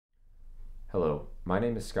Hello, my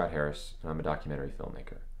name is Scott Harris, and I'm a documentary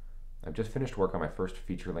filmmaker. I've just finished work on my first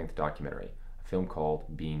feature-length documentary, a film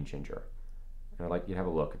called Being Ginger, and I'd like you to have a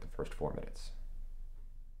look at the first 4 minutes.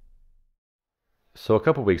 So a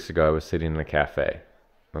couple weeks ago, I was sitting in a cafe.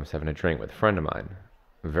 I was having a drink with a friend of mine,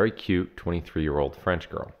 a very cute 23-year-old French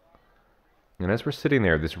girl. And as we're sitting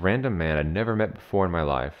there, this random man I'd never met before in my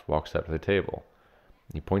life walks up to the table.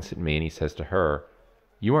 He points at me and he says to her,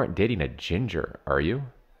 "You aren't dating a ginger, are you?"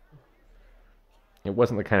 It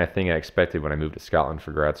wasn't the kind of thing I expected when I moved to Scotland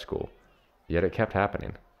for grad school, yet it kept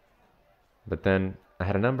happening. But then I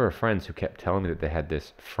had a number of friends who kept telling me that they had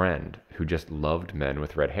this friend who just loved men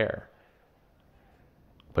with red hair.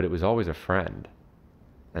 But it was always a friend,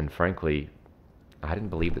 and frankly, I didn't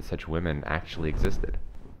believe that such women actually existed.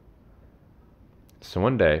 So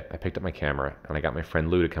one day, I picked up my camera and I got my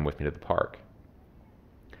friend Lou to come with me to the park.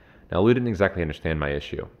 Now, Lou didn't exactly understand my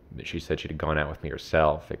issue. She said she'd gone out with me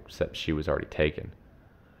herself, except she was already taken.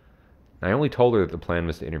 I only told her that the plan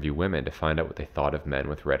was to interview women to find out what they thought of men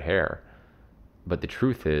with red hair. But the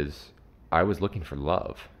truth is, I was looking for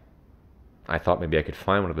love. I thought maybe I could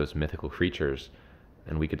find one of those mythical creatures,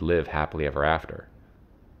 and we could live happily ever after.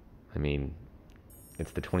 I mean,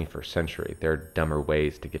 it's the 21st century. There are dumber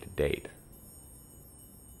ways to get a date.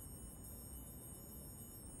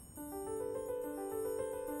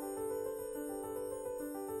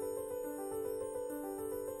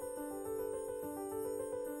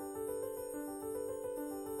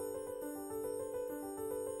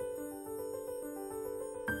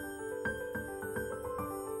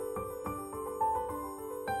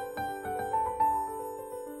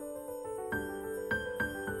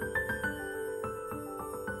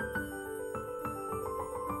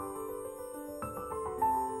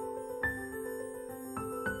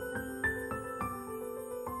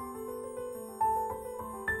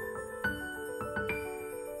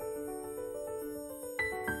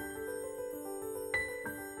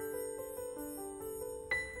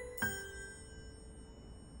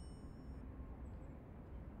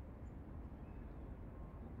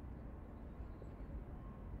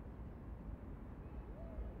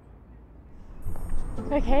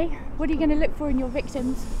 Okay, what are you going to look for in your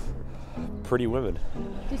victims? Pretty women.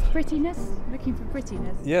 Just prettiness? Looking for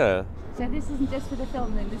prettiness? Yeah. So this isn't just for the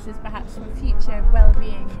film then, this is perhaps for future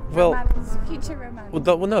well-being, Well- romance, future romance.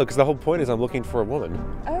 Well, no, because the whole point is I'm looking for a woman.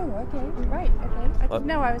 Oh, okay, right, okay. I didn't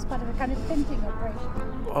know I was part of a kind of pimping operation.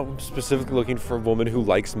 I'm specifically looking for a woman who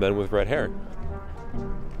likes men with red hair.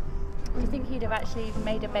 Do you think he'd have actually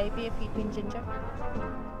made a baby if he'd been ginger?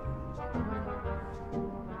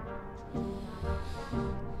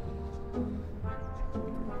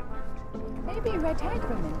 Maybe red-haired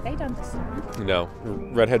women, they'd understand. No,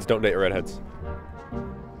 redheads don't date redheads.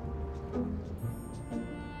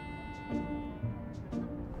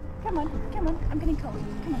 Come on, I'm getting cold.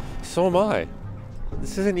 Come on. So am I.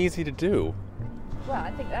 This isn't easy to do. Well,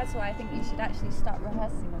 I think that's why I think you should actually start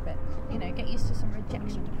rehearsing a bit. You know, get used to some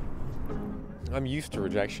rejection. I'm used to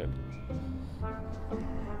rejection. Have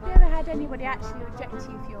you ever had anybody actually reject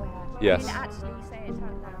you for your hair? Yes. I mean, actually say it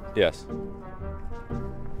out loud. Yes.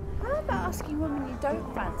 How about asking women you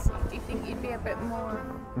don't fancy? Do you think you'd be a bit more...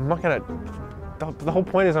 I'm not gonna... The whole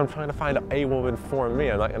point is I'm trying to find a woman for me.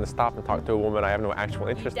 I'm not gonna stop and talk to a woman I have no actual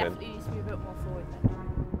interest You in. definitely need to be a bit more forward then.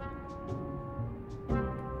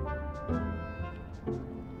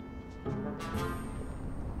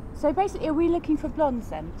 So basically, are we looking for blondes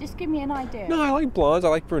then? Just give me an idea. No, I like blondes. I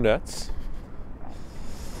like brunettes.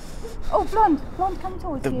 Oh, blonde, come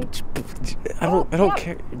towards you. I don't Yep.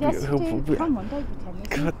 care. Yes, you do. Come on, don't pretend.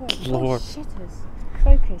 There's no Good point. Lord. Oh, shitters.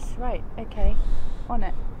 Focus. Right. Okay. On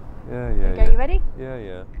it. Yeah. Okay. You ready?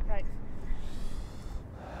 Yeah. Right.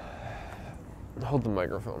 Hold the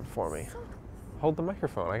microphone for me. Hold the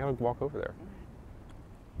microphone. I gotta walk over there.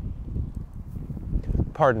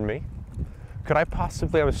 Pardon me. Could I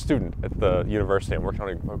possibly, I'm a student at the university. I'm working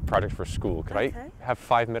on a project for school. Could I have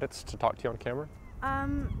 5 minutes to talk to you on camera?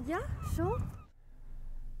 Yeah, sure.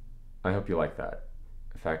 I hope you like that.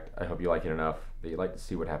 In fact, I hope you like it enough that you'd like to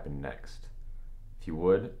see what happened next. If you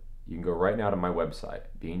would, you can go right now to my website,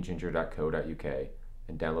 beingginger.co.uk,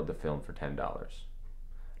 and download the film for $10.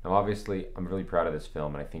 Now obviously, I'm really proud of this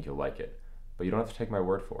film and I think you'll like it, but you don't have to take my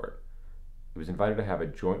word for it. It was invited to have a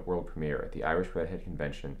joint world premiere at the Irish Redhead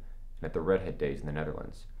Convention and at the Redhead Days in the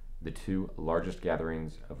Netherlands, the two largest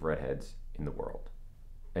gatherings of redheads in the world.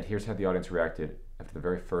 And here's how the audience reacted after the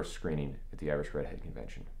very first screening at the Irish Redhead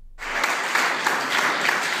Convention.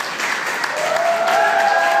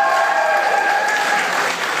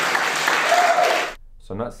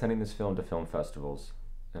 So I'm not sending this film to film festivals,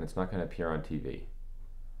 and it's not going to appear on TV.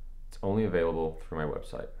 It's only available through my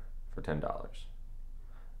website. for $10.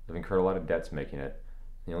 I've incurred a lot of debts making it.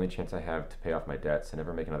 The only chance I have to pay off my debts and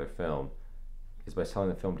never make another film is by selling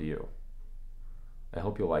the film to you. I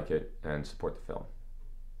hope you'll like it and support the film.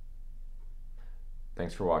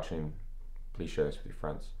 Thanks for watching. Please share this with your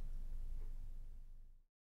friends.